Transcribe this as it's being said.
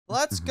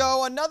Let's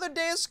go. Another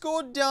day of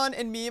school done,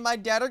 and me and my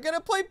dad are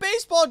gonna play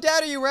baseball.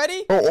 Dad, are you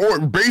ready? Oh,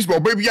 baseball,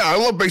 baby. Yeah, I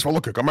love baseball.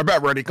 Look, I got my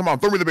bat ready. Come on,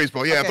 throw me the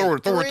baseball. Yeah, Okay,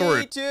 throw it.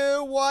 3,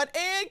 2, 1,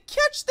 and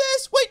catch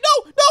this. Wait,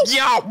 no.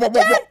 Yeah. Dad,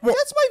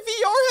 that's my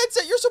VR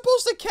headset. You're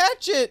supposed to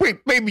catch it.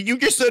 Wait, baby, you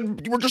just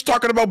said you were just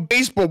talking about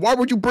baseball. Why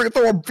would you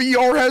throw a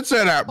VR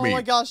headset at me? Oh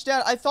my gosh,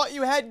 Dad, I thought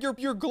you had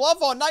your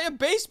glove on, not your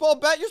baseball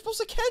bat. You're supposed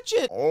to catch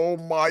it. Oh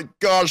my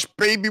gosh,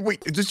 baby.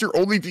 Wait, is this your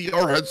only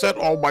VR headset?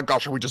 Oh my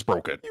gosh, we just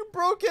broke it. You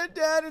broke it,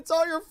 Dad. It's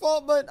all your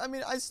fault, but I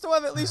mean, I still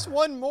have at least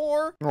one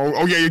more.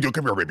 Oh yeah, you do.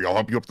 Come here, baby. I'll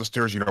help you up the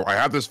stairs. You know, I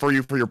have this for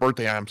you for your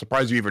birthday. I'm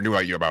surprised you even knew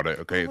about it.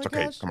 Okay, it's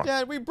okay. Gosh, Come on.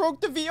 Dad, we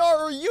broke the VR,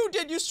 or you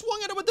did. You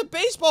swung at it with the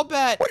baseball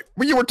bat. Wait,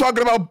 when you were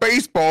talking about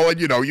baseball, and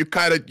you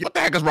kind of, what the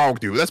heck is wrong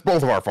with you? That's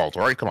both of our faults.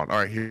 All right, come on. All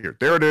right, here.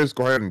 There it is.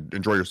 Go ahead and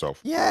enjoy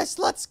yourself. Yes,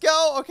 let's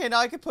go. Okay, now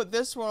I can put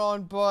this one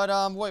on, but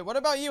wait, what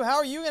about you? How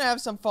are you gonna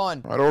have some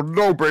fun? I don't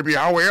know, baby.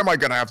 How am I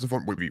gonna have some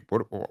fun? Wait,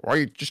 why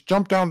you just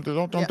jump down?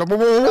 Don't jump down.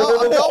 No,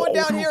 I'm going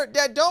down here,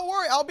 Dad. Don't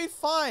worry, I'll be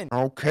fine.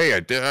 Okay, I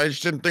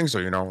just didn't think so.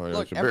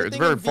 Look, it's everything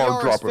very in far VR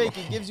is dropping.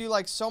 fake. It gives you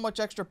like so much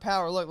extra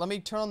power. Look, let me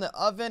turn on the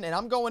oven, and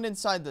I'm going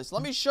inside this.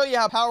 Let me show you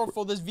how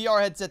powerful this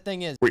VR headset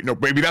thing is. Wait, no,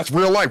 baby, that's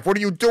real life. What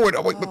are you doing?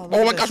 Oh, wait,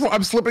 oh my gosh,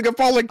 I'm slipping and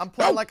falling. I'm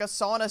playing like a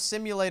sauna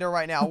simulator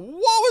right now.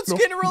 Whoa, it's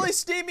getting really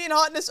steamy and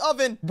hot in this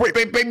oven. Wait,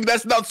 baby,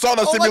 that's not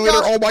sauna simulator.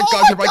 Oh my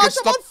gosh, if I get I'm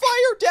stuck. on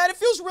fire, Dad. It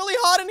feels really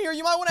hot in here.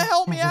 You might want to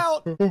help me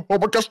out. Oh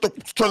my gosh,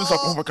 turn this off.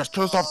 Oh my gosh,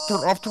 turn this off. Turn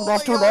it off. Turn it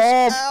off. Turn it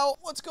off. Ow,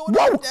 what's going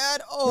on,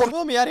 Dad? Oh,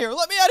 let me out of here.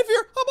 Let me out of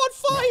here. I'm on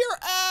fire.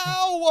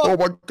 Ow. Oh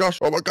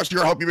my gosh.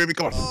 Here, help me, baby.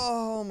 Come on.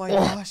 Oh my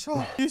gosh.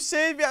 Oh, you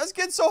saved me. I was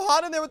getting so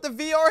hot in there with the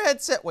VR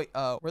headset. Wait,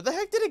 where the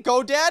heck did it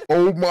go, Dad?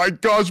 Oh my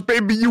gosh,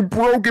 baby, you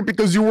broke it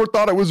because you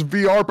thought it was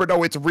VR, but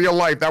no, it's real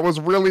life. That was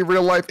really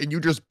real life, and you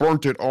just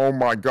burnt it. Oh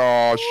my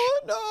gosh.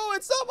 Oh no,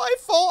 it's not my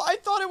fault. I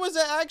thought it was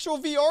an actual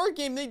VR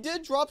game. They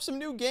did drop some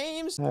new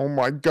games. Oh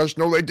my gosh,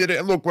 no, they didn't.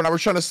 And look, when I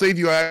was trying to save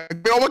you, oh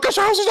my gosh,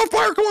 our house is on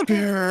fire. Come on.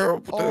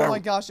 Here. Oh my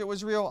gosh, it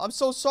was real. I'm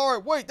so sorry.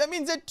 Wait, that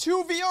means that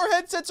 2 VR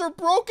headsets are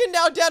broken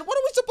now, Dad. What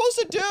are we supposed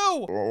to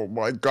do? Oh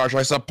my gosh,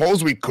 I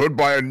suppose we could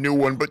buy a new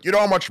one, but you know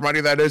how much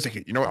money that is?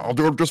 You know what, I'll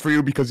do it just for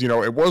you because,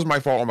 it was my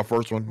fault on the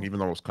first one, even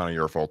though it was kind of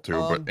your fault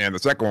too, and the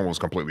second one was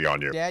completely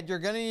on you. Dad, you're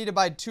gonna need to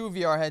buy 2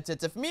 VR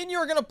headsets. If me and you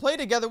are gonna play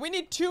together, we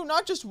need 2,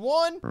 not just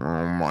 1. Oh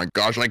my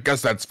gosh, I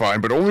guess that's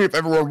fine, but only if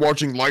everyone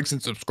watching likes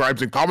and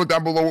subscribes and comment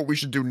down below what we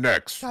should do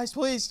next. Guys,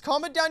 please,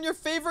 comment down your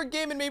favorite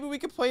game and maybe we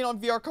can play it on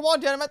VR. Come on,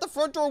 Dad, I'm at the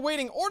front door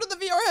waiting. Order the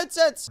VR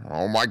headsets.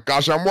 Oh my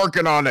gosh, I'm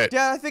working on it.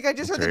 Dad, I think I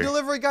just heard the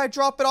delivery guy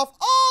drop it off.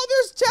 Oh,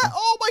 there's Dad.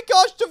 Oh my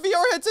gosh, the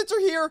VR headsets are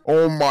here.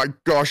 Oh my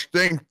gosh,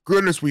 thank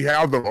goodness we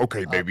have them.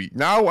 Okay, baby,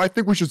 now I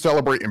think we should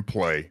celebrate and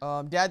play.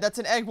 Dad, that's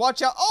an egg.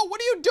 Watch out. Oh,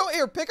 what are you doing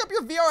here? Pick up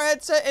your VR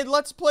headset and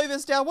let's play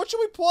this, Dad. What should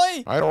we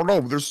play? I don't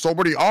know. There's so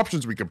many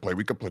options we can play.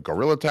 We could play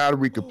Gorilla Tag.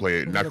 We could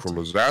play Natural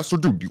Disaster.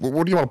 Dude,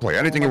 what do you want to play?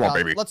 Anything you want,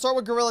 baby. Let's start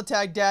with Gorilla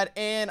Tag, Dad.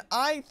 And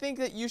I think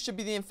that you should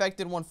be the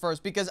infected one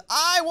first because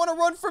I want to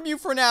run from you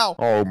for now.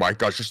 Oh my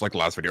gosh, just like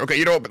last video. Okay,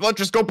 you know what? Let's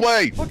just go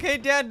play. Okay,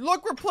 Dad.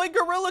 Look, we're playing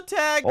Gorilla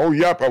Tag. Oh,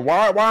 yeah, but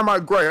why am I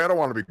gray? I don't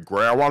want to be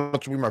gray. I want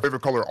it to be my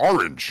favorite color,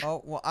 orange.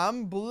 Oh, well,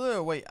 I'm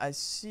blue. Wait, I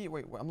see.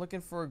 Wait, I'm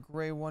looking for a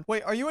gray one.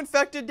 Wait, are you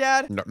infected,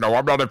 Dad? No,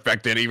 I'm not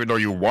infected, even though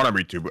you wanted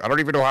me to. I don't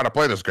even know how to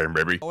play this game,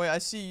 baby. Oh, wait, I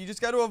see. You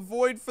just got to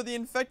avoid for the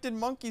infected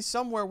monkey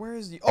somewhere. Where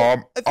is he? Oh,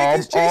 I think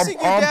he's chasing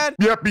you, Dad.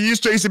 Yep, he's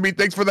chasing me.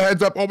 Thanks for the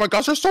heads up. Oh my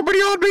gosh, there's somebody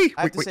on me.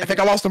 Wait, I think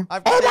I lost him.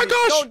 Oh my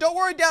gosh. No, don't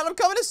worry, Dad. I'm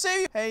coming to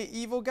save you. Hey,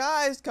 evil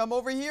guys, come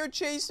over here.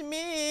 Chase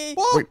me.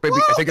 Whoa, wait, baby,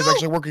 I think it's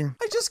actually working.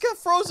 I just got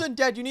frozen,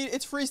 Dad.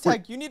 It's freeze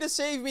tag. You need to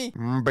save me.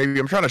 Baby,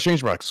 I'm trying to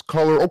change my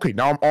color. Okay,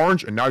 now I'm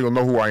orange, and now you'll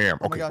know who I am.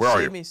 Okay, where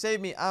are you?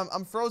 Save me.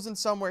 I'm frozen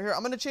somewhere here.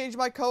 I'm gonna change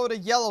my color to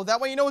yellow. That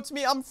way you know it's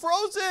me. I'm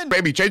frozen.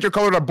 Baby, change your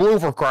color to blue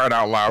for crying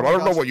out loud. I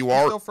don't know what you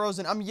are. I'm still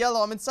frozen. I'm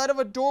yellow. I'm inside of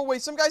a doorway.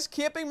 Some guy's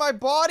camping my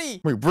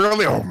body. Wait,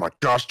 really? Oh my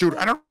gosh, dude.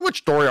 I don't know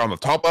which door you're on, the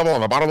top level,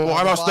 on the bottom level.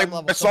 I lost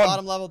my son.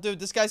 Bottom level. Dude,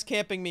 this guy's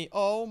camping me.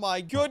 Oh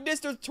my goodness,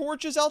 there's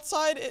torches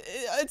outside.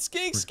 It's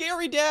getting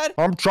scary, Dad.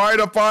 I'm trying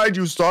to find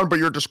you, son, but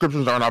your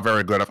descriptions are not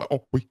very good.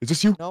 Oh, wait, is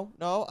this you?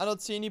 No, I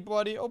don't see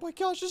anybody. Oh my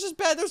gosh, this is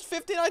bad. There's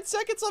 59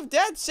 seconds left.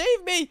 Dad,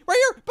 save me. Right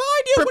here,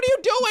 behind you. What are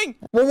you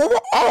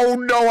doing? Oh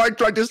no, I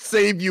tried to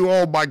save you.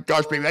 Oh my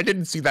gosh, baby, I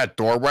didn't see that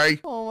doorway.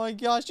 Oh my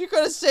gosh, you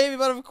could have saved me,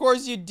 but of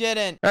course you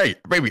didn't. Hey,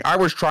 baby, I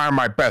was trying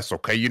my best,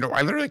 okay?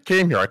 I literally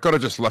came here. I could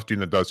have just left you in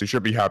the dust. You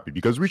should be happy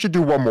because we should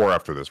do one more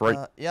after this,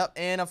 right? Yep,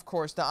 and of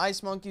course, the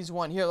Ice Monkeys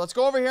won. Here, let's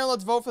go over here and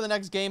let's vote for the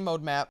next game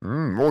mode map.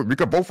 Well, we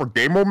could vote for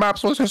game mode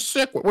maps. So this is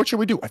sick. What should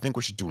we do? I think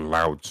we should do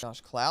louds.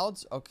 Gosh,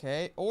 clouds.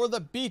 Okay. Or the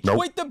beach. Nope.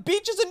 Wait, the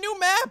beach is a new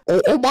map.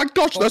 Oh my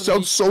gosh, that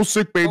sounds so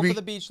sick, Go baby. for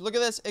the beach. Look at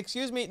this.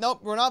 Excuse me. Nope,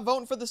 we're not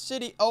voting for the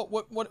city. Oh,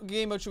 what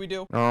game mode should we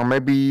do?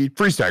 Maybe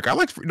freeze tag.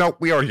 No,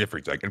 we already did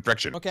freeze tag.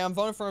 Infection. Okay, I'm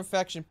voting for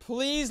infection.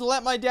 Please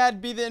let my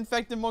dad be the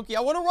infected monkey.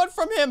 I want to run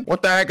from him.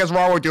 What the heck is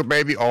wrong with you,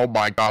 baby? Oh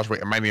my gosh,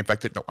 wait, am I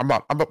infected? No, I'm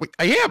not. Wait,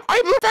 I am.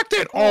 I'm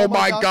infected. Oh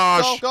my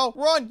gosh. Go,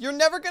 run. You're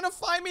never going to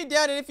find me,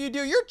 Dad. And if you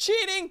do, you're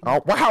cheating.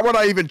 Oh, well, how would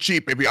I even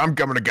cheat, baby? I'm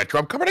coming to get you.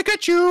 I'm coming to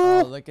get you.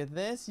 Oh, look at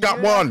this. Got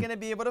You're one. not going to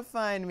be able to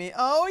find me.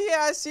 Oh,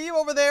 yeah, I see you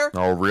over there.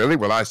 Oh, really?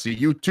 Well, I see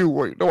you too.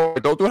 Wait, no,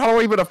 don't do it. How do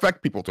I even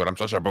affect people to it? I'm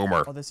such a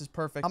boomer. Oh, this is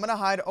perfect. I'm going to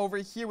hide over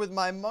here with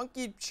my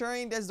monkey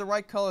trained as the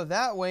right color.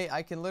 That way,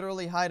 I can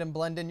literally hide and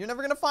blend in. You're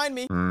never going to find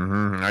me.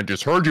 I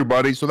just heard you,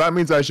 buddy. So that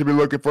means I should be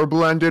looking for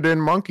blended in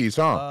monkeys,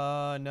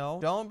 huh? No.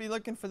 Don't be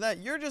looking for that.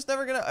 You're just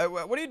never gonna...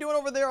 what are you doing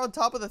over there on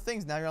top of the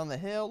things? Now you're on the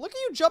hill. Look at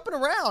you jumping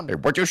around. Hey,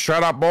 would you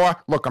shut up, boy?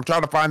 Look, I'm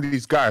trying to find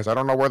these guys. I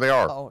don't know where they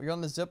are. Oh, you're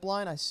on the zip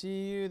line. I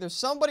see you. There's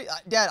somebody...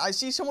 Dad, I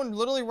see someone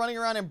literally running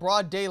around in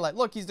broad daylight.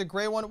 Look, he's the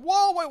gray one.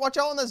 Whoa, wait, watch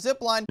out on the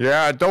zip line.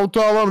 Yeah, don't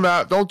tell them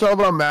that. Don't tell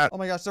them that. Oh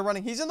my gosh, they're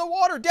running. He's in the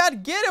water.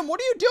 Dad, get him.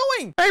 What are you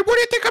doing? Hey, what do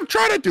you think I'm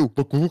trying to do?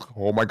 Look.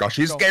 Oh my gosh,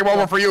 he's game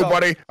over for you,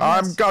 buddy. Yes.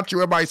 I've got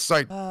you in my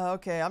sight.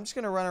 Okay, I'm just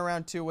gonna run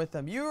around too with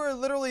them. You are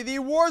literally the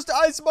worst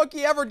ice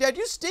monkey ever, Dad.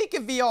 You stink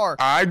at VR.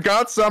 I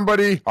got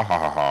somebody. Ha ha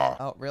ha ha.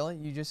 Oh, really?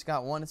 You just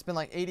got one? It's been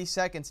like 80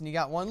 seconds and you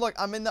got one. Look,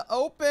 I'm in the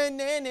open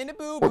and in a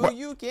boo-boo.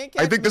 You can't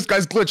catch I think me. this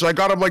guy's glitched. I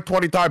got him like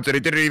 20 times and he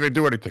didn't even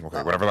do anything.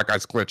 Okay, whatever. That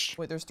guy's glitched.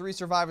 Wait, there's 3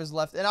 survivors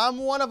left and I'm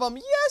one of them.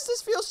 Yes,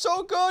 this feels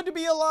so good to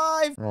be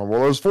alive. Oh,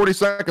 well, there's 40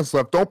 seconds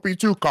left. Don't be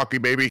too cocky,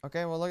 baby.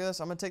 Okay, well, look at this.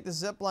 I'm gonna take the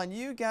zip line.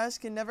 You guys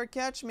can never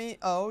catch me.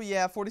 Oh,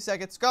 yeah, 40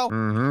 seconds.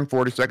 Go.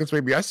 40 seconds,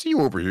 baby. I see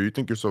you over here. You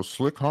think you're so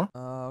slick, huh?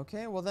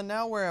 Okay, well, then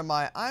now where am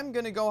I? I'm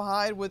gonna go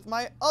hide with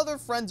my other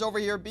friends over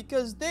here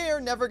because they're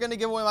never gonna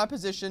give away my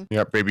position.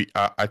 Yeah, baby.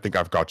 I think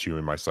I've got you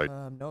in my sight.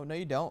 No,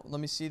 you don't.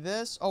 Let me see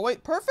this. Oh,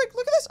 wait, perfect.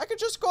 Look at this. I could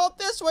just go out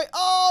this way.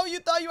 Oh, you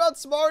thought you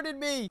outsmarted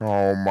me.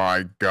 Oh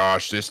my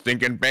gosh, this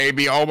stinking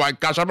baby. Oh my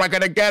gosh, I'm not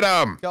gonna get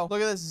him. Go.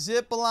 Look at this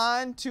zip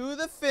line to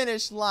the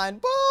finish line.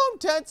 Boom.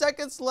 10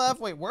 seconds left.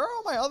 Wait, where are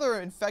all my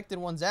other infected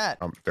ones at?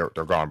 They're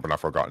gone, but not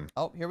forgotten.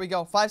 Oh, here we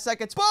go. 5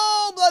 seconds.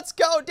 Boom. Let's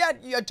go. Dad,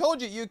 I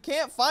told you, you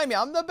can't find me.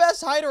 I'm the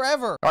best hider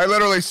ever. I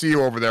literally see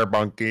you over there,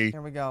 Bunky.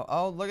 Here we go.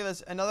 Oh, look at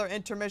this. Another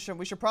intermission.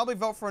 We should probably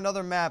vote for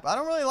another map. I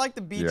don't really like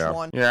the beach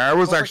one. Yeah, it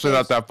was actually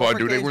not that fun, Vote for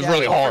dude. caves, It was Dad.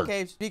 really Vote for hard.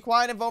 caves. Be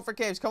quiet and vote for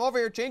caves. Come over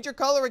here. Change your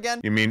color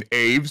again. You mean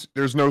Aves?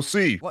 There's no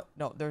C. What?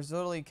 No, there's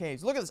literally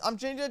caves. Look at this. I'm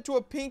changing it to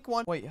a pink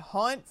one. Wait,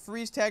 hunt,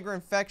 freeze tag, or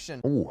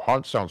infection. Ooh,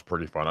 hunt sounds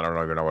pretty fun. I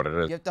don't even know what it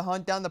is. You have to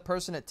hunt down the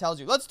person it tells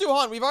you. Let's do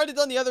hunt. We've already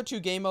done the other 2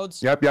 game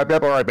modes. Yep.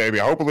 All right, baby.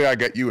 Hopefully I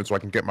get you and so I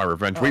can get my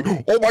revenge. Wait.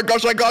 Oh my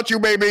gosh, I got you,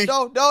 baby.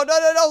 No.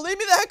 Leave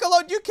me the heck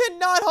alone. You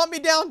cannot hunt me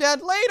down,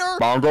 Dad. Later.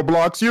 Bongo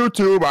blocks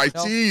YouTube. I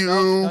see you.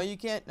 No, you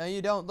can't. No,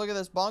 you don't. Look at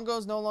this. Bongo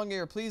is no longer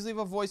here. Please leave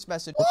a voice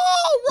message.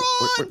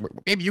 Oh, run!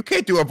 Wait. Baby, you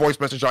can't do a voice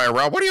message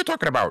IRL. What are you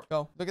talking about?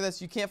 Go. Look at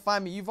this. You can't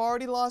find me. You've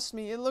already lost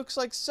me. It looks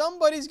like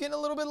somebody's getting a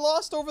little bit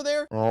lost over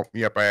there. Oh,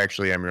 yep, I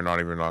actually am. You're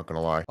not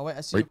gonna lie. Oh, wait,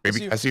 I see Wait, you.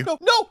 baby, I see you. No,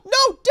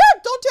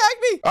 Dad, don't tag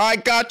me. I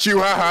got you.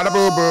 Ha ha,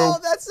 boo Oh,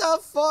 boo. that's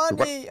not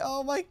funny.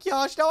 Oh my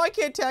gosh. Now I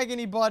can't tag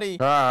anybody.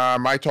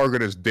 My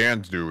target is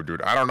Dan's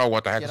dude. I don't know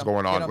what the heck is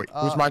going on. Wait,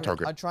 who's my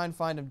target? I'll try and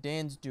find him.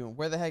 Dan's doing.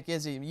 Where the heck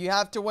is he? You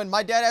have to win.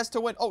 My dad has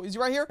to win. Oh, is he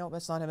right here? No,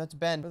 that's not him. That's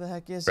Ben. Where the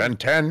heck is he? Ben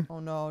 10. Oh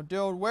no,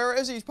 dude. Where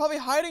is he? He's probably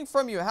hiding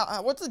from you.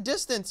 What's the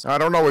distance? I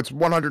don't know. It's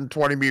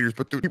 120 meters,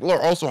 but dude, people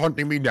are also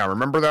hunting me now.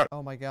 Remember that?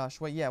 Oh my gosh.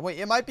 Wait, yeah. Wait,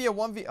 it might be a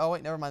 1v. Oh,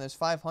 wait, never mind. There's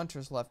 5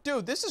 hunters left.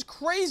 Dude, this is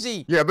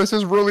crazy. Yeah, this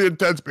is really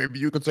intense, baby.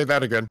 You can say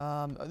that again.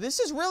 This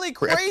is really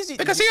crazy. I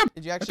think I see him.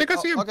 Did you actually? I think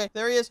I see him. Okay,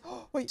 there he is.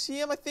 Wait, see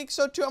him? I think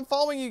so too. I'm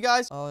following you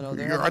guys. Oh no,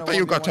 I thought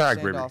you got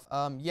tagged, baby.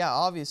 Yeah,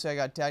 obviously I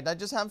got tagged. I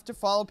just have to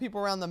follow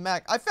people around the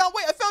map. I found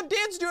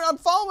Dan's dude. I'm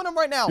following him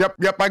right now.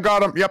 Yep, I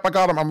got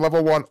him. I'm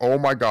level 1. Oh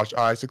my gosh,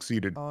 I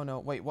succeeded. Oh no,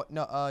 wait, what?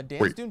 No,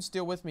 Dan's dude's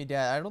still with me,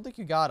 Dad. I don't think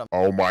you got him.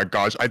 Oh my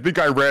gosh, I think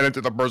I ran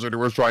into the person who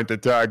was trying to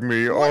tag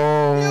me.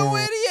 Oh. You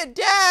idiot,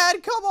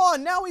 Dad! Come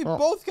on, now we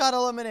both got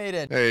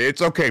eliminated. Hey,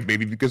 it's okay,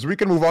 baby, because we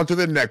can move on to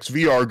the next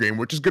VR game,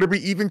 which is going to be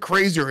even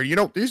crazier. You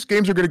know, these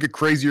games are going to get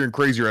crazier and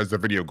crazier as the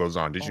video goes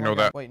on. Did you know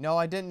that? Wait, no,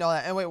 I didn't know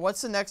that. And wait,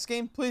 what's the next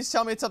game? Please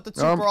tell me it's something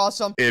super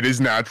awesome. It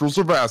is Natural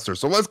Disaster,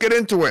 so let's get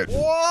into it. Whoa,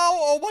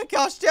 oh my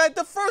gosh, Dad,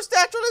 the first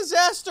natural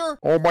disaster.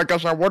 Oh my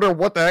gosh, I wonder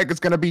what the heck it's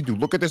going to be, dude.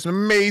 Look at this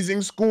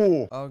amazing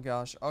school. Oh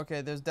gosh,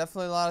 okay, there's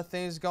definitely a lot of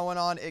things going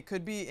on. It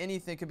could be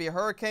anything. It could be a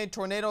hurricane,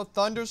 tornado,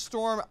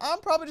 thunderstorm. I'm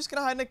probably just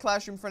gonna hide in a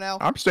classroom for now.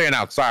 I'm staying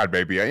outside,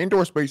 baby.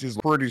 Indoor space is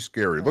pretty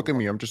scary. Look at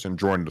me, I'm just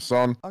enjoying the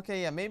sun.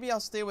 Okay, yeah, maybe I'll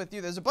stay with you.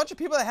 Dude, there's a bunch of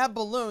people that have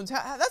balloons.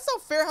 That's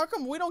not fair. How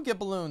come we don't get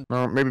balloons?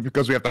 Maybe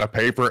because we have to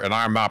pay for it, and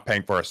I'm not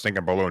paying for a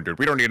single balloon, dude.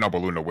 We don't need no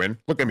balloon to win.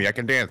 Look at me. I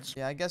can dance.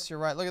 Yeah, I guess you're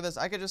right. Look at this.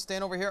 I could just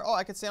stand over here. Oh,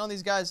 I could stand on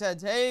these guys'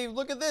 heads. Hey,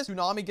 look at this.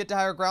 Tsunami, get to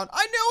higher ground.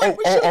 I knew it.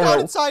 We should have gone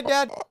inside,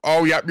 Dad.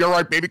 Oh, yeah. You're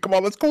right, baby. Come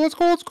on. Let's go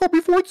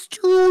before it's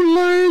too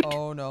late.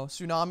 Oh, no.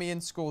 Tsunami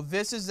in school.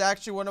 This is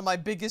actually one of my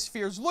biggest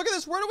fears. Look at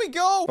this. Where do we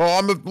go? Oh,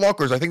 on the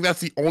lockers. I think that's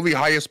the only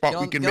highest spot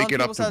we can make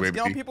it up to, baby.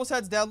 Get on people's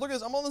heads, Dad. Look at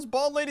this. I'm on this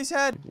bald lady's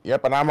head.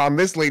 Yep, and I'm on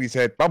this lady's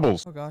head.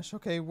 Bubbles. Oh, gosh.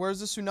 Okay, where's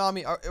the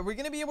tsunami? Are we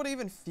going to be able to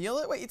even feel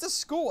it? Wait, it's a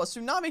school. A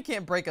tsunami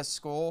can't break a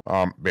school.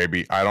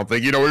 Baby, I don't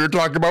think you know what you're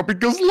talking about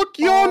because look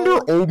yonder.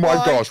 Oh my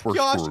gosh, we're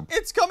screwed.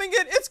 It's coming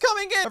in. It's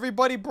coming in.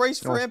 Everybody brace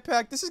for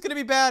impact. This is going to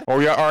be bad. Oh,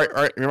 yeah. All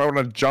right. You might want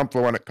to jump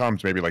when it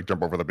comes. Maybe like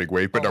jump over the big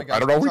wave. But no, I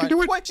don't know if we can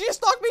do it. Wait, she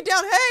just knocked me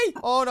down. Hey.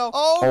 Oh, no.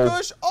 Oh,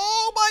 gosh.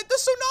 Oh, my. The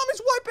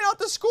tsunami's wiping out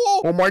the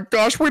school. Oh, my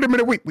gosh. Wait a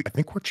minute. Wait. I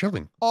think we're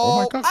chilling.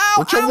 Oh, my gosh. Ow,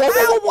 we're chilling.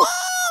 Whoa.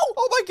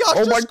 Oh, my gosh.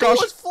 Oh, my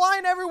gosh. Is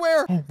flying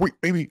everywhere. Oh, wait,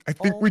 baby. I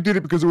think we did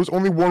it because there was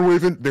only one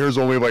wave and there's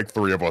only like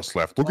 3 of us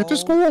left. Look at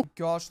this school.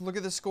 Gosh, look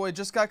at this school. It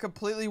just got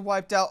completely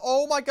wiped out.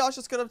 Oh, my gosh.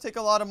 It's going to take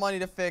a lot of money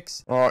to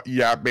fix.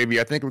 Yeah, baby.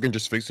 I think we can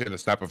just fix it in a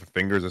snap of a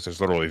fingers. This is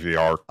literally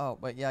VR. Oh,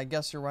 but yeah, I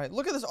guess you're right.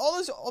 Look at this. All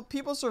these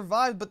people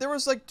survived, but there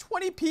was like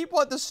 20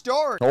 people at the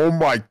start. Oh,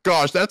 my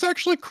gosh. That's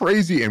actually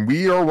crazy. And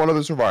we are one of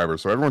the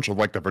survivors, so everyone should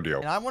like the video.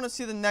 And I want to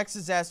see the next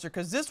disaster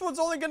because this one's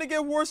only going to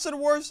get worse and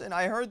worse. And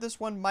I heard this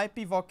one might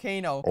be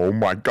volcano. Oh,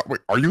 my God.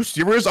 Wait, are you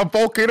serious? A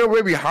volcano,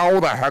 baby? How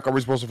the heck are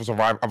we supposed to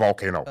survive a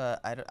volcano?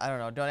 I don't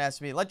know. Don't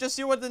ask me. Let's just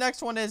see what the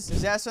next one is.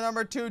 Disaster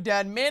number 2,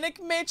 Dad.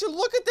 Manic Mansion.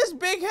 Look at this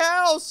big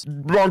house.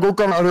 Bongo,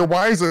 come out here.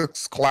 Why is the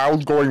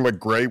clouds going like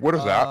gray? What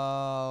is that?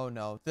 Oh,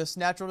 no. This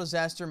natural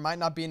disaster might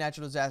not be a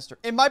natural disaster.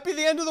 It might be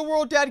the end of the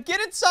world, Dad.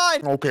 Get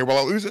inside. Okay, well,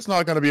 at least it's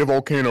not going to be a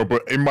volcano,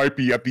 but it might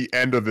be at the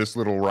end of this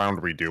little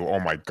round we do. Oh,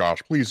 my gosh.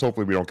 Please,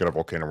 hopefully we don't get a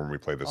volcano when we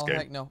play this game. Oh,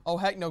 heck no. Oh,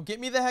 heck no. Get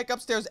me the heck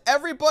upstairs.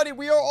 Everybody,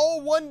 we are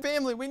all one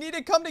family. We need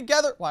to come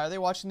together. Why are they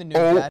watching the news,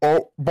 Dad?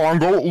 Oh,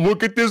 Bongo,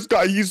 look at this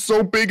guy. He's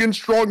so big and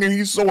strong, and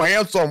he's so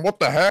handsome. What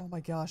the heck? Oh, my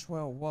gosh.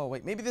 Whoa.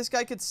 Wait, maybe this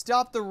guy could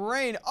stop the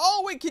rain.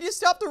 Oh, wait, can you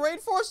stop the rain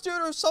for us, dude,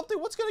 or something?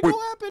 What's going to go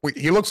happen? Wait,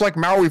 he looks like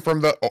Maui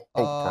from the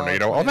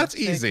tornado. Oh, that's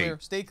easy.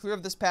 Stay clear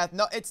of this path.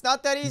 No, it's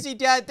not that easy,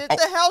 Dad.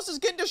 The house is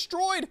getting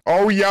destroyed.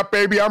 Oh, yeah,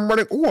 baby. I'm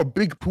running. Oh, a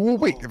big pool.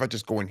 Wait, if I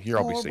just go in here,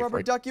 I'll be safe, rubber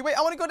right? ducky. Wait,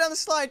 I want to go down the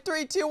slide.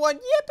 3, 2, 1.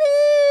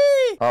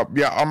 Yippee!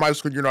 Yeah, on my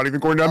screen, you're not even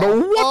going down.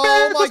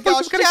 Oh, my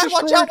gosh.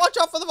 Dad, watch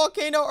out for the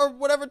volcano or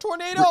whatever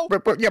tornado.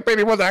 But yeah,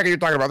 baby, what the heck are you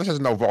talking about? This is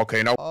no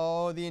volcano.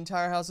 Oh, the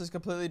entire house is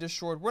completely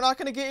destroyed. We're not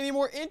going to get any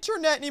more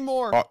internet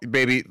anymore.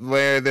 Baby,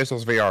 this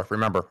is VR.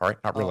 Remember, all right?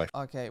 Not real life.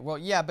 Okay, well,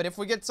 yeah, but if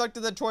we get sucked to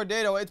the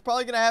tornado, it's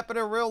probably going to happen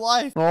in real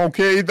life.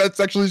 Okay, that's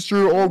actually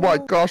true. Oh, my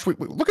gosh. Wait,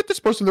 look at this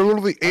person. They're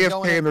literally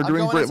AFK and they're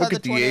doing great. Look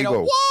at Diego.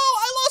 Whoa,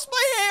 I lost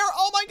my hair.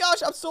 Oh, my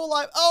gosh, I'm still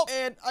alive. Oh,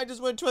 and I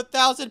just went to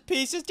 1,000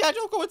 pieces. Dad,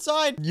 don't go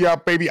inside. Yeah,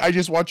 baby, I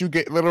just watch you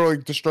get literally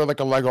destroyed like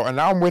a Lego. And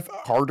now I'm with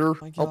Carter. Oh,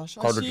 my gosh,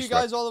 I see you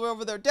guys all the way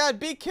over there. Dad,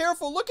 be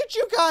careful. Look at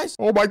you guys.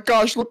 Oh, my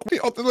gosh, look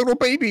at the little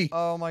baby.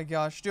 Oh, my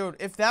gosh, dude.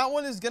 If that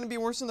one is going to be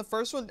worse than the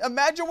first one,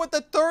 imagine what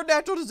the third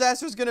natural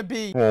disaster is going to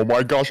be. Oh,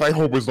 my gosh, I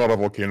hope it's not a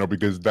volcano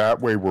because that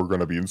way we're going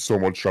to be in so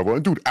much trouble.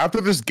 And, dude,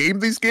 after this game,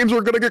 these games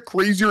are going to get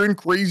crazier and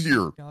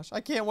crazier. Gosh,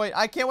 I can't wait.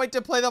 I can't wait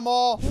to play them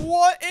all.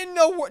 What in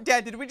the world?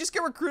 Dad, did we just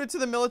get recruited to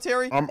the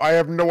military? I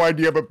have no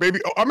idea, but baby,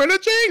 I'm in a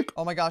tank.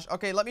 Oh my gosh.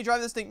 Okay, let me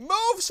drive this thing.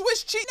 Move,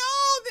 Swiss cheese.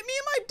 No, me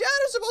and my dad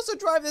are supposed to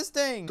drive this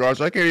thing.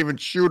 Gosh, I can't even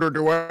shoot or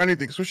do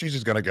anything. Swishy's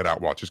just gonna get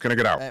out. Watch, she's gonna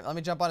get out. Right, let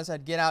me jump on his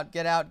head. Get out,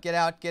 get out, get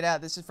out, get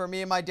out. This is for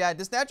me and my dad.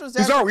 This natural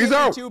disaster he's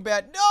out. Too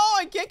bad. No,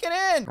 I can't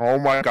get in. Oh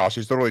my gosh,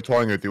 he's totally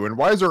toying with you. And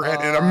why is her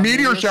head in a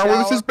meteor shower?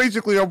 This is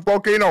basically a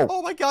volcano.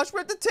 Oh my gosh, we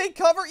have to take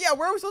cover. Yeah,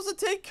 where are we supposed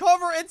to take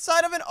cover?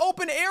 Inside of an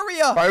open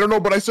area. I don't know,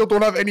 but I still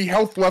don't have any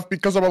health left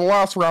because of the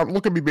last round.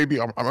 Look at me, baby.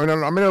 I'm in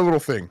a little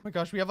thing. Oh my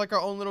gosh, we have like our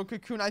own little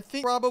cocoon. I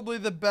think probably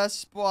the best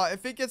spot.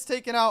 If it gets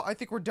taken out, I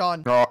think we're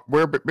done.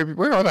 Baby,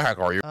 where the heck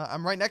are you?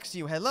 I'm right next to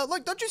you. Hey,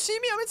 look, don't you see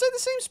me? I'm inside the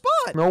same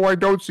spot. No, I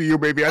don't see you,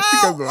 baby. I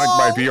think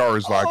my VR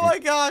is lagging. Oh my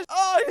gosh.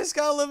 Oh, I just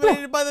got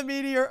eliminated by the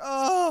meteor.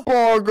 Oh.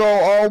 Bongo,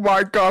 oh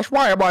my gosh.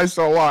 Why am I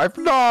so alive?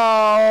 No.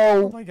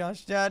 Oh my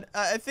gosh, Dad.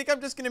 I think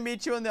I'm just going to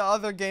meet you in the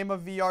other game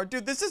of VR.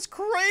 Dude, this is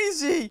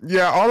crazy.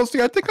 Yeah,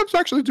 honestly, I think I'm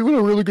actually doing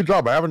a really good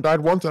job. I haven't died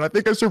once, and I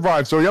think I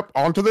survived. So, yep,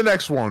 on to the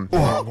next one.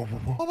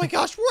 Oh my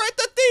gosh, we're at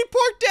the theme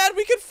park, Dad.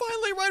 We can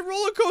finally ride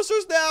roller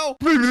coasters now.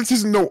 Baby, this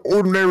isn't no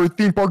ordinary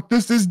theme park.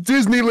 This is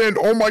Disneyland.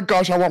 Oh my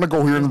gosh, I want to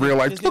go here in real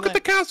life. Look at the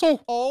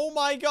castle. Oh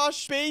my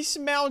gosh, Space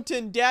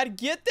Mountain. Dad,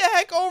 get the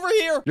heck over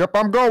here. Yep,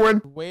 I'm going.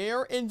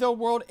 Where in the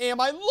world am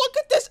I? Look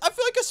at this. I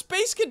feel like a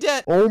space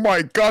cadet. Oh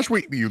my gosh,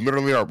 wait, you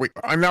literally are. Wait,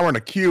 I'm now in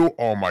a queue.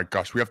 Oh my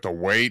gosh, we have to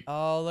wait.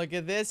 Oh, look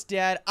at this,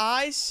 Dad.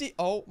 I see.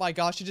 Oh my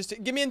gosh, you just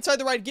get me inside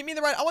the ride. Get me in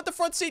the ride. I want the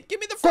front seat. Give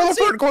me the front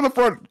seat. Go in the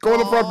front. Go in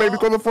the front, baby.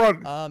 Go in the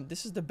front.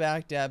 This is the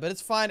back, Dad, but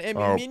it's fine. And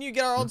me and you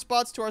get our own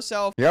spots to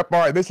ourselves. Yep, all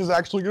right. This is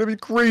actually going to be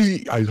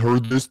crazy. I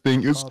heard this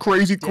thing is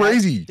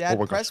crazy. Dad,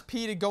 press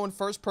P to go in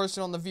first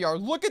person on the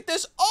VR. Look at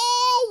this.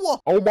 Oh Whoa!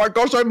 Oh my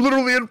gosh, I'm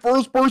literally in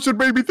first person,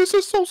 baby. This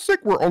is so sick.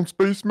 We're on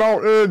Space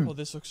Mountain. Oh,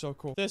 this looks so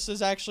cool. This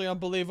is actually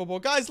unbelievable.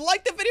 Guys,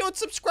 like the video and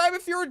subscribe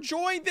if you're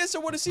enjoying this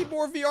and want to see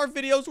more VR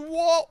videos.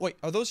 Whoa! Wait,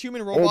 are those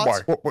human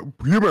robots? Oh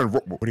my,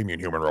 what do you mean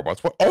human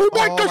robots? What? Oh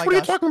my gosh, what are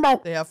you talking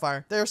about? They have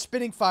fire. They're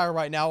spitting fire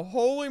right now.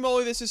 Holy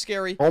moly, this is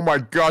scary. Oh my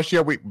gosh,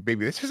 yeah, wait,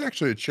 baby, this is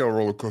actually a chill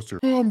roller coaster.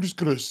 Oh, I'm just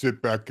gonna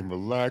sit back and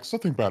relax.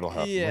 Nothing bad will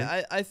happen. Yeah,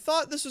 right? I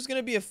thought this was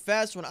gonna be a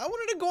fast one. I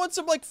wanted to go on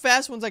some like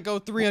fast ones that go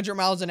 300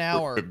 miles an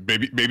hour.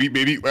 Baby,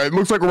 it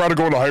looks like we're about to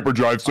go into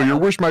hyperdrive, so your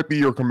wish might be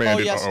your command.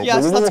 Oh yes,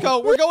 yes, let's go.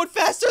 We're going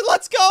faster.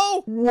 Let's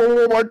go.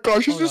 Whoa, oh my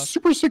gosh, this is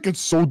super sick. It's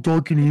so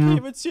dark in here. I can't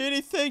even see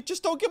anything.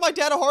 Just don't give my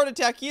dad a heart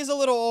attack. He is a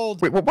little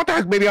old. Wait, what the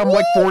heck, baby? I'm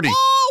like 40.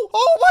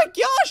 Oh my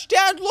gosh,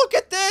 Dad, look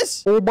at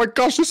this. Oh my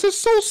gosh, this is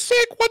so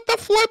sick. What the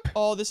flip?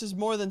 Oh, this is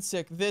more than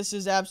sick. This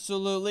is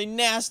absolutely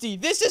nasty.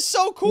 This is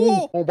so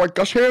cool. Oh my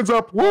gosh, hands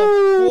up.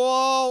 Whoa.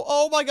 Whoa.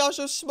 Oh my gosh,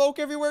 there's smoke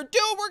everywhere.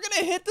 Dude, we're going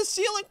to hit the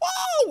ceiling.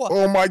 Whoa.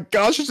 Oh my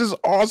gosh, this is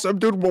awesome,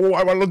 dude. Whoa,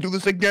 I want to do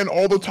this again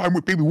all the time.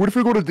 Wait, baby, what if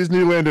we go to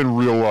Disneyland in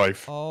real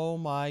life? Oh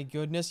my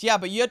goodness. Yeah,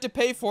 but you have to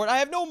pay for it. I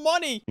have no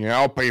money. Yeah,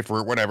 I'll pay for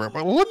it, whatever.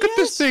 But look at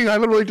this thing. I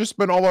literally just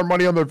spent all our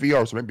money on the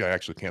VR, so maybe I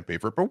actually can't pay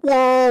for it. But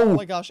whoa. Oh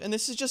my gosh, and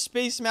this is just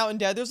Space Mountain,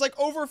 Dad. There's like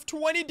over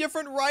 20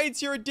 different rides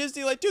here at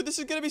Disneyland. Dude, this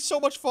is going to be so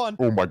much fun.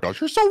 Oh my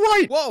gosh, you're so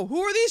right. Whoa,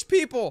 who are these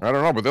people? I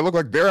don't know, but they look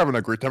like they're having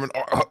a great time. And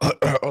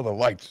oh, the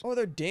lights. Oh,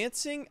 they're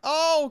dancing?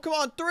 Oh, come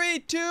on. 3,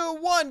 2,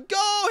 1,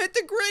 go. Hit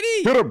the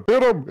gritty. Hit him,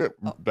 hit him.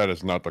 Oh. That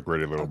is not the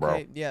gritty little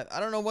bro. Yeah, I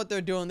don't know what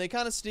they're doing. They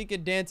kind of sneak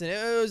and dancing.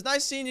 It was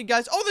nice seeing you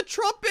guys. Oh, the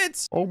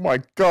trumpets. Oh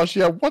my gosh,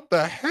 yeah, what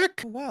the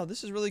heck? Oh, wow,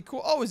 this is really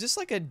cool. Oh, is this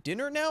like a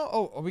dinner now?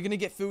 Oh, are we going to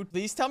get food?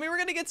 Please tell me we're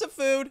going to get some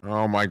food.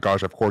 Oh my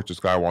gosh, of course this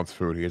guy wants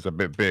food. He is a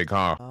bit big,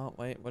 huh? Oh,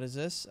 wait, what is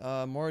this?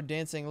 More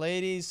dancing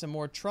ladies, some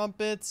more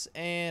trumpets,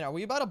 and are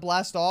we about to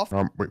blast off?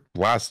 Wait,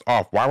 blast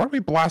off? Why would we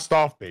blast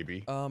off,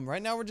 baby?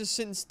 Right now we're just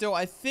sitting still.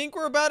 I think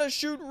we're about to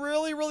shoot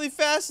really, really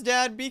fast,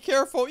 Dad. Be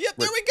careful. Yep,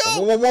 there we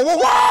go. Whoa, whoa, whoa,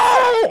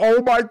 whoa!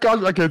 Oh my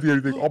gosh, I can't see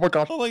anything. Oh my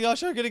gosh. Oh my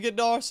gosh, I'm gonna get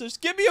nauseous.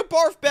 Give me a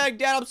barf bag,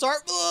 Dad. I'm sorry.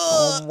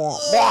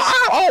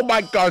 Oh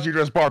my gosh, you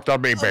just barfed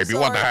on me, baby.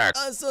 What the heck?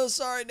 I'm so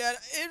sorry, Dad.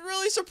 It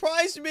really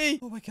surprised me.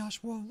 Oh my gosh,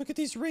 whoa, look at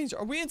these rings.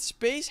 Are we in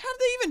space? How did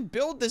they even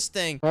build this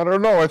thing? I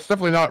don't know. It's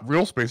definitely not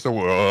real space. So,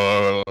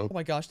 oh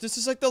my gosh, this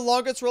is like the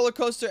longest roller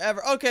coaster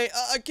ever. Okay,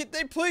 can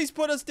they please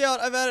put us down?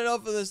 I've had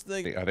enough of this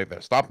thing. I think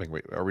they're stopping.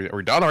 Wait, are we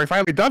done? Are we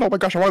finally done? Oh my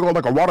gosh, I want to go on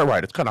like a water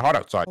ride. It's kind of hot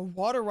outside. A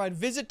water ride.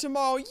 Visit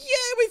tomorrow. Yay,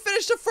 we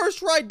finished the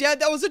first ride, Dad.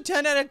 That was a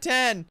 10 out of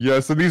 10.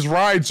 Yes, and these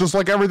rides, just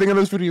like everything in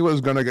this video,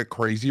 is going to get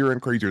crazier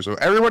and crazier. So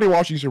everybody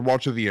watching should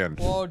watch to the end.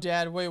 Whoa,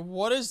 Dad. Wait,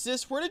 what is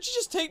this? Where did you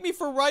just take me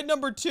for ride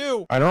number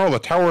 2? I don't know. The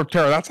Tower of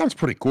Terror. That sounds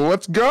pretty cool.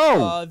 Let's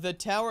go. The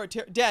Tower of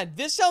Terror. Dad,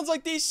 this sounds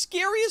like the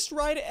scariest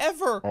ride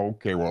ever.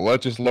 Okay, well,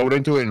 let's just load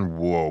into it and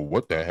whoa,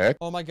 what the heck?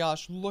 Oh my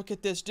gosh, look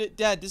at this.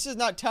 Dad, this is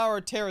not Tower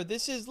of Terror.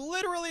 This is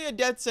literally a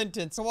death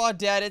sentence. Come on,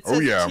 Dad. It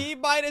says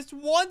T-minus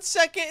 1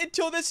 second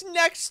until this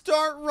next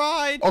start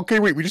ride. Okay,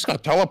 wait, we just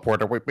got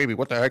teleported. Wait, baby,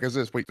 what the heck is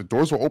this? Wait, the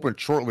doors will open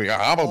shortly.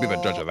 I'm gonna be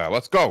the judge of that.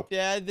 Let's go.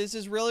 Dad, this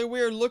is really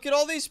weird. Look at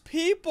all these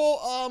people.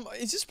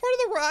 Is this part of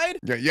the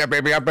ride? Yeah,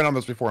 baby, I've been on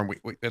this before. And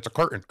wait, it's a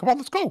curtain. Come on,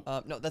 let's go.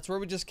 No, that's where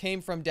we just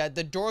came from, Dad.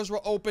 The doors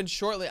will open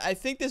shortly. I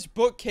think this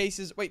bookcase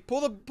is. Wait,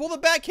 pull the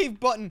Batcave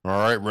button. All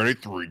right, ready?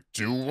 3,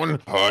 2,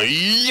 1.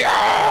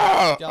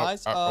 Hi-ya!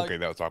 Guys, okay,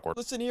 that was awkward.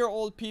 Listen here,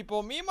 old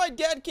people. Me and my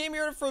dad came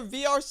here for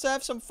VR to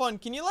have some fun.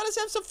 Can you let us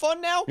have some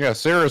fun now? Yeah,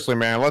 seriously,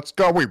 man. Let's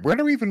go. Wait, where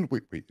do we even?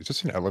 Wait, is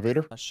this an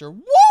elevator? Not sure.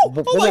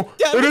 Whoa! Oh my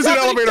God! It is an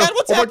elevator. Dad,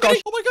 what's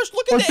happening? Oh my gosh!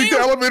 Look at I think the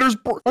elevator's.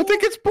 I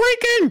think it's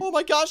breaking. Oh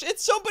my gosh!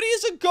 It's somebody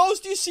is a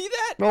ghost. Do you see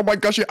that? Oh my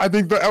gosh! I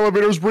think the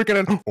elevator's breaking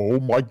in. Oh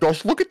my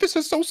gosh! Look at this.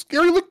 It's so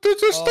scary. Look,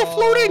 there's stuff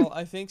floating.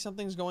 I think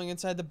something's going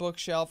inside the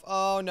bookshelf.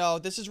 Oh no!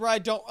 This is where I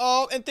don't.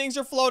 Oh, and things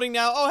are floating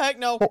now. Oh heck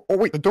no! Oh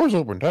wait, the door's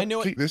opened. Huh? I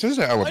knew it. See, this is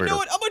an elevator. I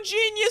know it. I'm a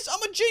genius.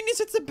 I'm a genius.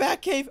 It's the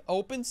Batcave.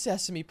 Open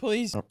sesame,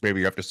 please. Oh, baby,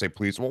 you have to say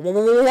please.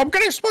 Whoa, I'm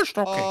getting smushed.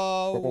 Okay.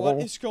 Oh, what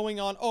is going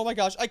on? Oh my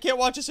gosh! I can't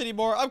watch this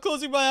anymore. I'm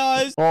closing my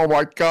eyes. Oh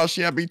my gosh!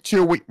 Yeah, me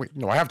too. Wait.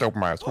 No, I have to open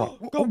my eyes. Come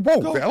on.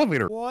 Whoa, the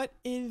elevator. What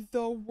in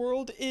the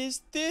world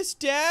is this,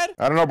 Dad?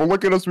 I don't know, but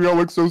look at us. We all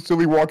look so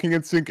silly walking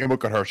in sync. And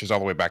look at her. She's all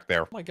the way back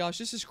there. Oh my gosh,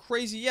 this is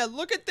crazy. Yeah,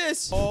 look at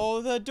this.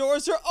 Oh, the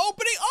doors are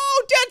opening.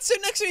 Oh, Dad, sit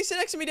next to me. Sit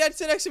next to me, Dad.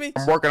 Sit next to me.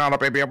 I'm working on it,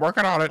 baby. I'm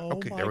working on it.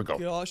 Okay, there we go. Oh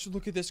my gosh,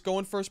 look at this.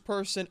 Going first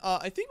person.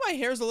 I think my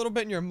hair's a little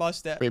bit in your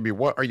mustache. Baby,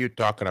 what are you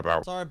talking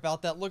about? Sorry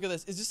about that. Look at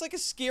this. Is this like a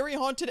scary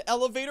haunted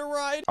elevator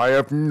ride? I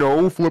have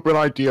no flipping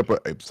idea,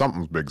 but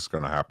something big's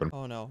gonna happen.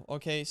 Oh no.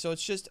 Okay, so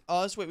it's just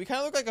us. Wait, we kind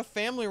of look like a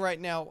family right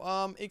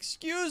now.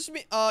 Excuse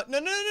me. No.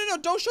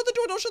 Don't shut the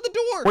door. Don't shut the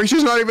door. Wait,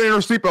 she's not even in her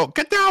seatbelt.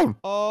 Get down.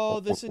 Oh,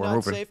 this is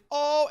not safe.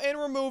 Oh, and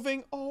we're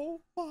moving.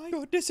 Oh my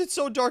goodness, it's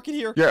so dark in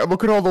here. Yeah,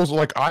 look at all those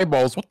like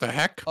eyeballs. What the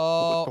heck?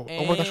 Oh,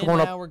 my gosh,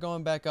 we're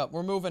going back up.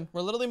 We're moving.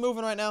 We're literally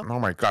moving right now. Oh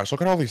my gosh,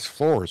 look at all these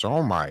floors.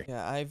 Oh my.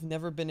 Yeah, I've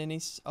never been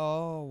any.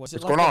 Oh, what's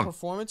going on?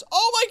 Performance?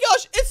 Oh my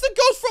gosh, it's the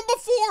ghost from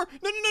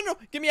before. No.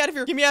 Get me out of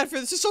here. Get me out of here.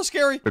 This is so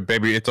scary. But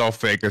baby, it's all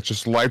fake. It's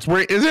just lights.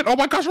 Wait, is it? Oh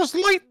my gosh, what's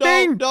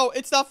lightning? No,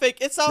 it's not fake.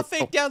 It's not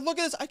fake, Dad. Look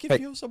at this. I can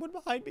feel someone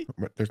behind me.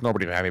 There's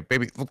nobody behind me.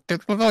 Baby, look, the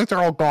lights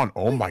are all gone.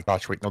 Oh my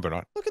gosh, wait, no, they're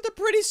not. Look at the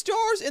pretty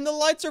stars, and the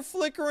lights are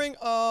flickering.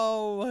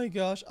 Oh my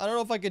gosh. I don't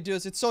know if I could do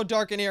this. It's so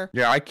dark in here.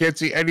 Yeah, I can't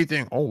see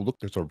anything. Oh, look,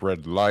 there's a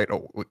red light.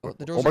 Oh,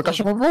 my gosh,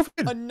 I'm moving.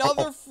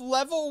 Another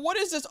level? What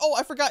is this? Oh,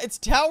 I forgot. It's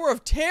Tower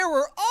of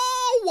Terror.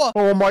 Oh!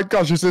 Oh my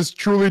gosh, this is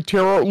truly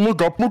terror.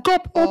 Look up, look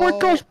up. Oh my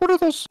gosh, what are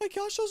those? Oh my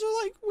gosh, those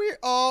are like weird.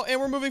 Oh, and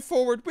we're moving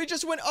forward. We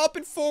just went up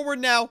and forward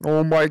now.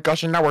 Oh my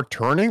gosh, and now we're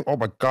turning? Oh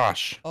my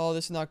gosh. Oh,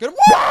 this is not good.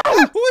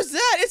 Whoa! Who is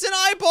that? It's an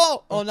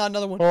eyeball. Oh, not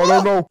another one. Oh,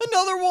 no.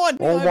 Another one.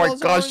 Oh my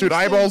gosh, dude,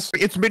 eyeballs.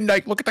 It's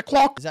midnight. Look at the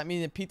clock. Does that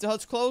mean that Pizza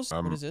Hut's closed?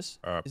 What is this?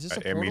 Is this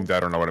a portal? I mean, I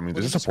don't know what it means.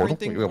 Is this a portal?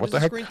 Wait, what the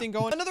heck? Thing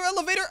going? Another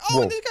elevator.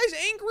 Oh, this guy's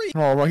angry.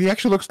 Oh, well, he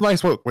actually looks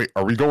nice. Wait,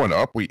 are we going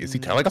up? Wait, is he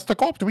telling us to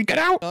go up? Do we get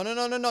out? No.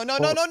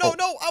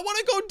 I want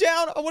to go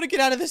down. I want to get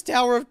out of this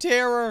Tower of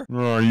Terror.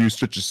 Oh, you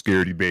such a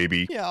scaredy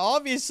baby. Yeah,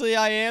 obviously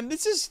I am.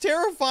 This is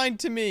terrifying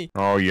to me.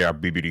 Oh, yeah,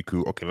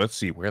 BBD-coo. Okay, let's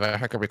see. Where the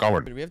heck are we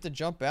going? Do we have to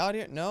jump out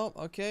here? No.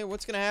 Okay,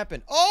 what's going to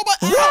happen? Oh, my...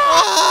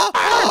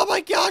 oh,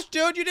 my gosh,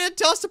 dude. You didn't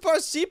tell us to put our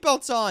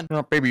seatbelts on.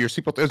 No, baby, your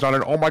seatbelt is on.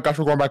 And oh, my gosh,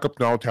 we're going back up.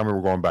 No, tell me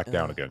we're going back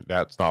down again.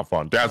 That's not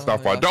fun. That's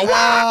not fun. No,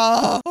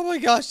 oh, my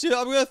gosh, dude.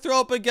 I'm going to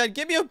throw up again.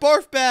 Give me a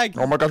barf bag.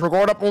 Oh, my gosh, we're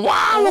going up.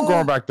 Wow, we're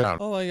going back down.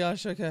 Oh, my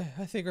gosh. Okay,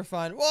 I think we're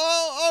fine.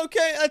 Whoa,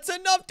 okay. That's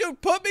enough,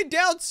 dude. Put me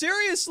down.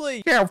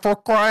 Seriously. Yeah, for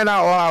crying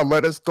out loud.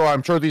 Let us go.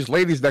 I'm sure these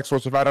ladies next to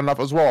us have had enough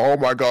as well. Oh,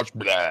 my gosh.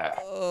 Blah.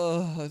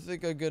 I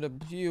think I'm going to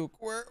puke.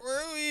 Where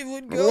are we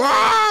even going?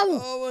 Wow.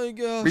 Oh, my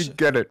gosh. We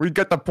get it. We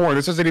get the point.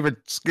 This isn't even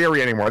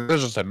scary anymore. This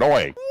is just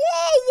annoying.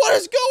 Whoa, what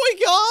is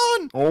going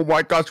on? Oh,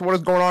 my gosh. What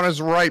is going on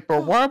is right,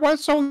 but why am I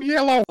so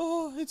yellow?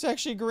 Oh, it's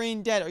actually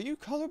green. Dad, are you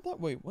colorblind?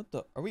 Wait, what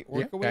the? Are we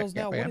Orca whales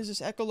now? What is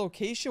this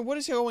echolocation? What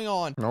is going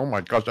on? Oh,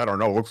 my gosh. I don't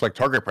know. It looks like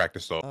target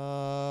practice, though.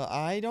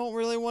 I don't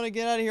really want to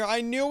get out of here.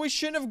 I knew we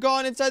shouldn't have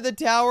gone inside the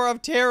Tower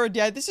of Terror,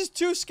 Dad. This is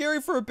too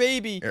scary for a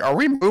baby. Are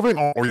we moving?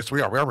 Oh, yes,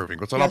 we are. We are moving.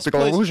 It's an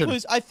optical illusion.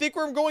 Please, I think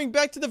we're going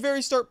back to the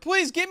very start.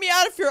 Please, get me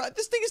out of here.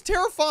 This thing is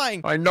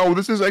terrifying. I know.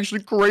 This is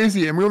actually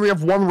crazy, and we only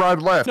have one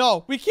ride left.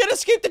 No, we can't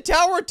escape the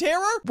Tower of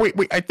Terror. Wait.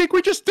 I think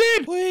we just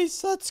did.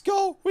 Please, let's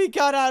go. We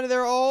got out of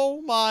there.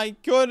 Oh, my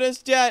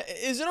goodness, Dad.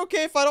 Is it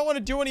okay if I don't want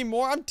to do any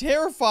more? I'm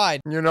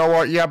terrified. You know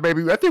what? Yeah,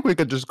 baby. I think we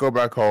could just go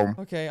back home.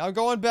 Okay, I'm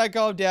going back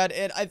home, Dad,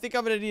 and I think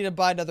I'm going to need to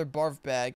buy another barf bag.